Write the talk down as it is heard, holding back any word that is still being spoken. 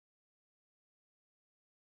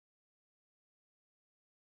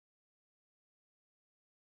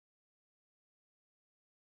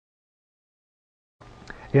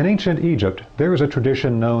In ancient Egypt, there is a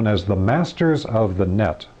tradition known as the Masters of the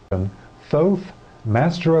Net. Thoth,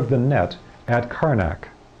 Master of the Net, at Karnak.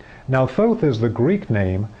 Now, Thoth is the Greek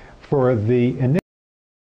name for the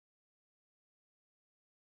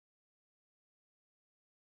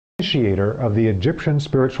initiator of the Egyptian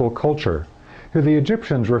spiritual culture, who the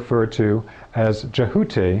Egyptians refer to as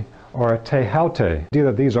Jehute or Tehaute. The idea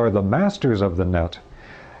that these are the masters of the net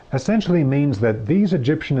essentially means that these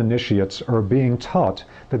Egyptian initiates are being taught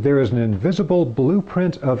that there is an invisible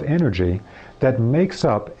blueprint of energy that makes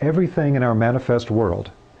up everything in our manifest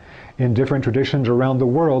world. In different traditions around the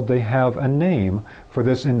world, they have a name for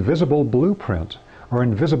this invisible blueprint or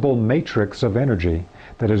invisible matrix of energy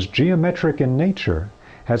that is geometric in nature,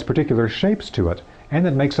 has particular shapes to it, and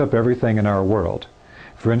that makes up everything in our world.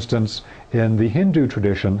 For instance, in the Hindu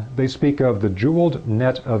tradition, they speak of the jeweled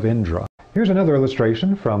net of Indra. Here's another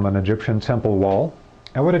illustration from an Egyptian temple wall,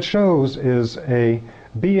 and what it shows is a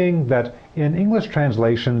being that in English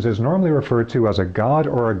translations is normally referred to as a god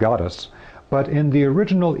or a goddess, but in the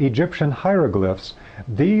original Egyptian hieroglyphs,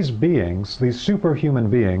 these beings, these superhuman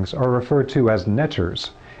beings, are referred to as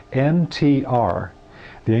netters, N-T-R.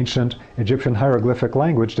 The ancient Egyptian hieroglyphic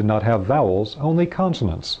language did not have vowels, only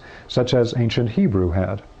consonants, such as ancient Hebrew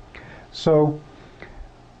had. So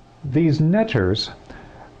these netters,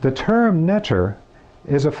 the term netter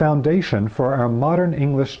is a foundation for our modern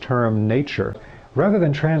English term nature. Rather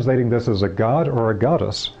than translating this as a god or a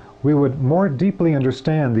goddess, we would more deeply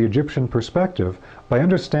understand the Egyptian perspective by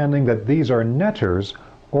understanding that these are netters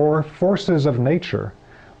or forces of nature.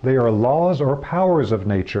 They are laws or powers of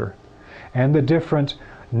nature. And the different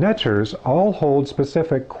netters all hold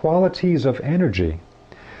specific qualities of energy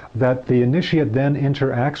that the initiate then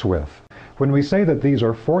interacts with. When we say that these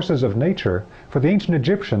are forces of nature, for the ancient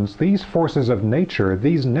Egyptians, these forces of nature,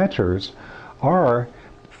 these netters, are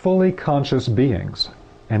fully conscious beings,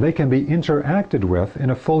 and they can be interacted with in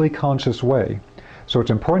a fully conscious way. So it's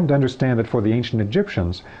important to understand that for the ancient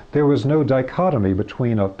Egyptians, there was no dichotomy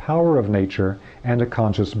between a power of nature and a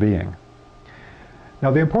conscious being. Now,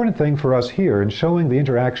 the important thing for us here in showing the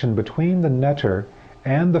interaction between the netter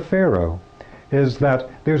and the pharaoh is that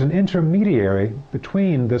there's an intermediary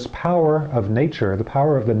between this power of nature, the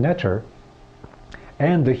power of the netter,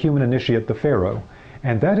 and the human initiate, the pharaoh.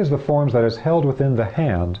 And that is the forms that is held within the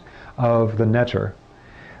hand of the netter.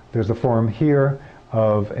 There's the form here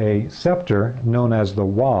of a scepter known as the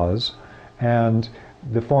waz, and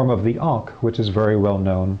the form of the ankh, which is very well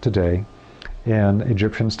known today in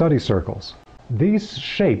Egyptian study circles. These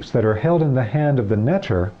shapes that are held in the hand of the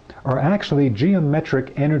netter are actually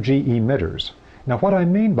geometric energy emitters. Now, what I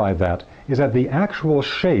mean by that is that the actual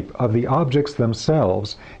shape of the objects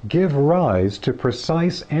themselves give rise to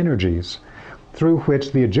precise energies through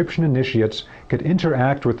which the Egyptian initiates could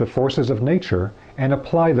interact with the forces of nature and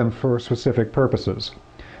apply them for specific purposes.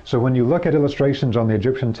 So when you look at illustrations on the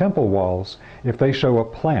Egyptian temple walls, if they show a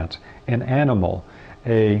plant, an animal,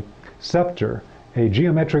 a scepter, a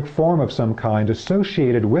geometric form of some kind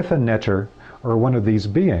associated with a netter or one of these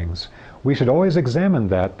beings, we should always examine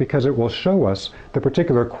that because it will show us the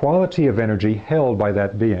particular quality of energy held by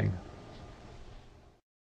that being.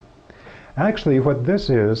 Actually, what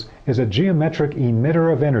this is a geometric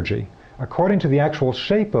emitter of energy. According to the actual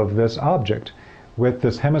shape of this object, with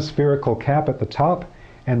this hemispherical cap at the top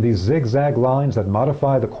and these zigzag lines that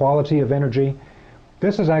modify the quality of energy,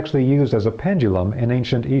 this is actually used as a pendulum in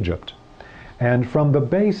ancient Egypt. And from the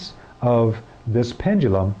base of this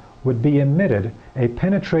pendulum would be emitted a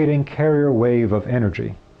penetrating carrier wave of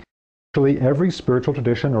energy. Actually, every spiritual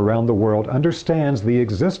tradition around the world understands the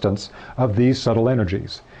existence of these subtle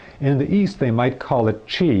energies. In the East, they might call it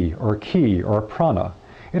chi or ki or prana.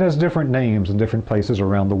 It has different names in different places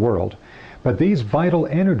around the world. But these vital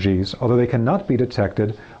energies, although they cannot be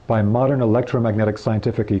detected by modern electromagnetic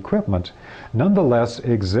scientific equipment, nonetheless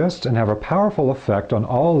exist and have a powerful effect on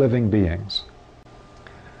all living beings.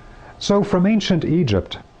 So from ancient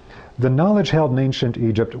Egypt, the knowledge held in ancient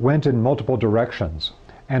Egypt went in multiple directions.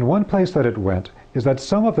 And one place that it went is that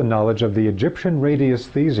some of the knowledge of the Egyptian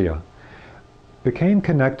radiesthesia became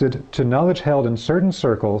connected to knowledge held in certain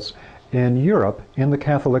circles in Europe in the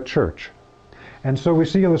Catholic Church. And so we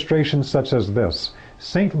see illustrations such as this: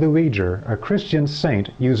 Saint Luiger, a Christian saint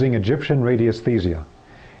using Egyptian radiesthesia.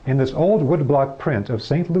 In this old woodblock print of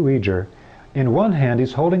Saint Luiger, in one hand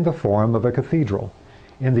he's holding the form of a cathedral.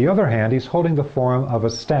 In the other hand, he's holding the form of a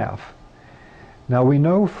staff. Now we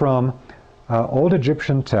know from old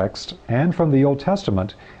Egyptian text and from the Old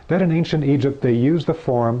Testament that in ancient Egypt they used the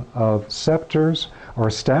form of scepters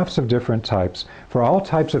or staffs of different types for all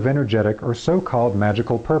types of energetic or so-called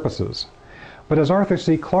magical purposes. But as Arthur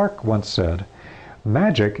C. Clarke once said,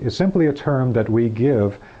 Magic is simply a term that we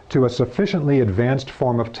give to a sufficiently advanced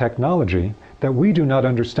form of technology that we do not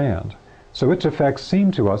understand, so its effects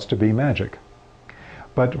seem to us to be magic.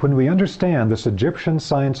 But when we understand this Egyptian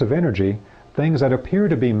science of energy, things that appear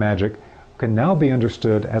to be magic can now be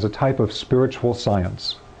understood as a type of spiritual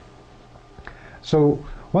science. So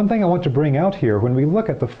one thing I want to bring out here when we look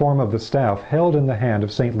at the form of the staff held in the hand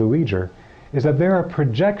of St. Luigi is that there are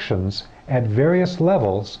projections at various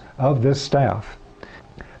levels of this staff.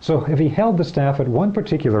 So if he held the staff at one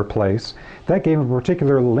particular place, that gave him a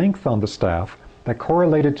particular length on the staff that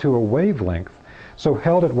correlated to a wavelength. So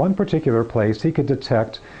held at one particular place, he could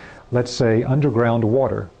detect, let's say, underground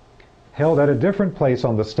water. Held at a different place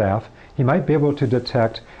on the staff, he might be able to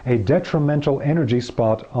detect a detrimental energy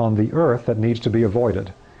spot on the earth that needs to be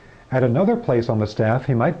avoided. At another place on the staff,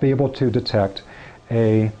 he might be able to detect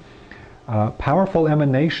a powerful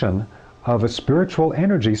emanation of a spiritual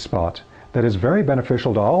energy spot that is very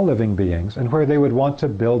beneficial to all living beings and where they would want to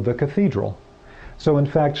build the cathedral. So in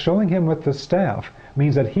fact, showing him with the staff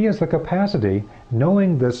means that he has the capacity,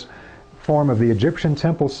 knowing this form of the Egyptian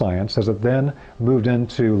temple science as it then moved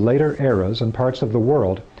into later eras and parts of the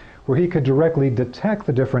world, where he could directly detect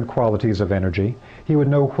the different qualities of energy. He would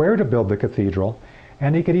know where to build the cathedral,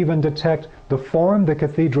 and he could even detect the form the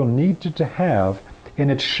cathedral needed to have in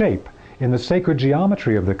its shape, in the sacred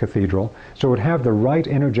geometry of the cathedral, so it would have the right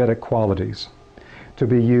energetic qualities to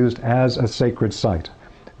be used as a sacred site.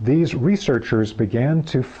 These researchers began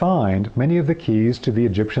to find many of the keys to the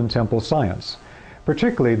Egyptian temple science.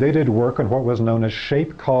 Particularly, they did work on what was known as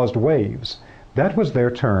shape-caused waves. That was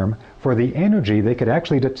their term for the energy they could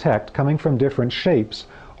actually detect coming from different shapes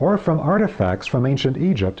or from artifacts from ancient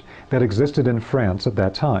Egypt that existed in France at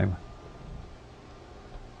that time.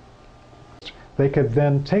 They could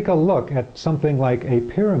then take a look at something like a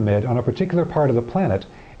pyramid on a particular part of the planet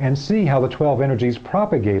and see how the 12 energies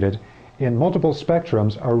propagated in multiple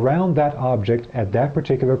spectrums around that object at that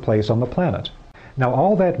particular place on the planet. Now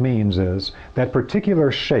all that means is that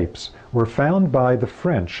particular shapes were found by the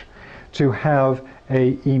French to have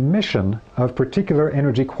an emission of particular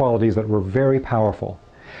energy qualities that were very powerful,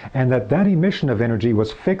 and that emission of energy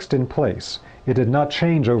was fixed in place. It did not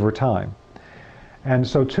change over time. And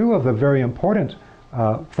so two of the very important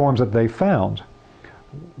forms that they found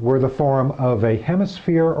were the form of a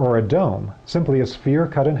hemisphere or a dome, simply a sphere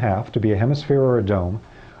cut in half to be a hemisphere or a dome,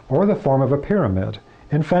 or the form of a pyramid.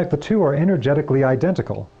 In fact, the two are energetically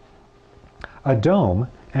identical. A dome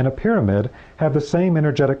and a pyramid have the same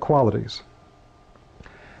energetic qualities.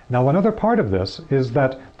 Now, another part of this is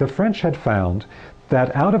that the French had found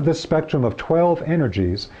that out of this spectrum of 12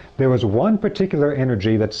 energies, there was one particular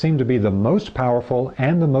energy that seemed to be the most powerful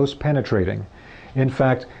and the most penetrating. In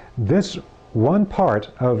fact, this one part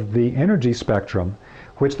of the energy spectrum,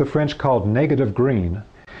 which the French called negative green,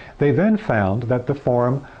 they then found that the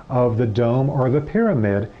form of the dome or the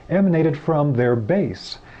pyramid emanated from their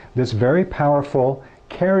base, this very powerful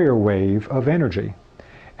carrier wave of energy.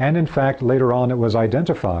 And in fact, later on it was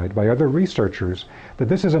identified by other researchers that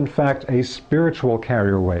this is in fact a spiritual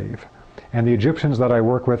carrier wave. And the Egyptians that I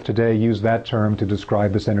work with today use that term to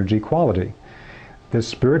describe this energy quality. This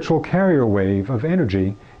spiritual carrier wave of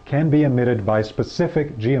energy can be emitted by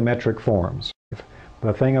specific geometric forms.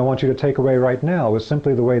 The thing I want you to take away right now is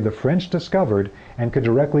simply the way the French discovered and could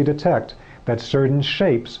directly detect that certain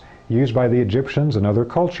shapes used by the Egyptians and other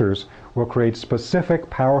cultures will create specific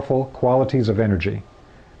powerful qualities of energy.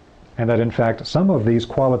 And that in fact some of these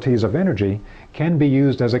qualities of energy can be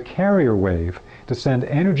used as a carrier wave to send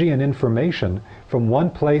energy and information from one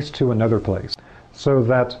place to another place. So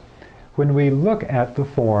that when we look at the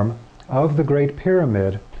form of the Great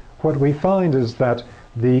Pyramid, what we find is that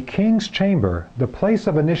the king's chamber, the place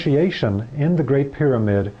of initiation in the Great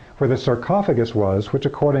Pyramid where the sarcophagus was, which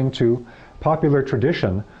according to popular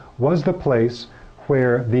tradition was the place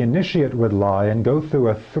where the initiate would lie and go through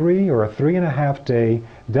a 3 or a 3.5 day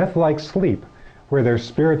death-like sleep where their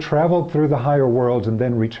spirit traveled through the higher worlds and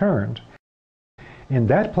then returned. In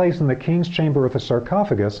that place in the king's chamber with the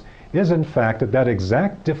sarcophagus is in fact at that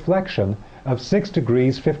exact deflection of 6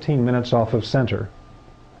 degrees 15 minutes off of center.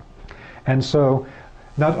 And so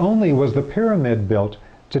not only was the pyramid built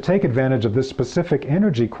to take advantage of this specific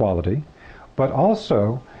energy quality, but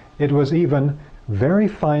also it was even very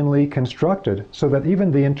finely constructed so that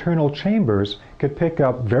even the internal chambers could pick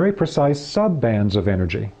up very precise sub-bands of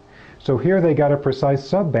energy. So here they got a precise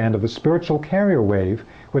sub-band of the spiritual carrier wave,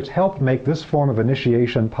 which helped make this form of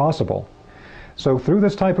initiation possible. So through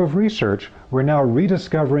this type of research, we're now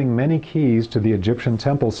rediscovering many keys to the Egyptian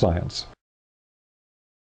temple science.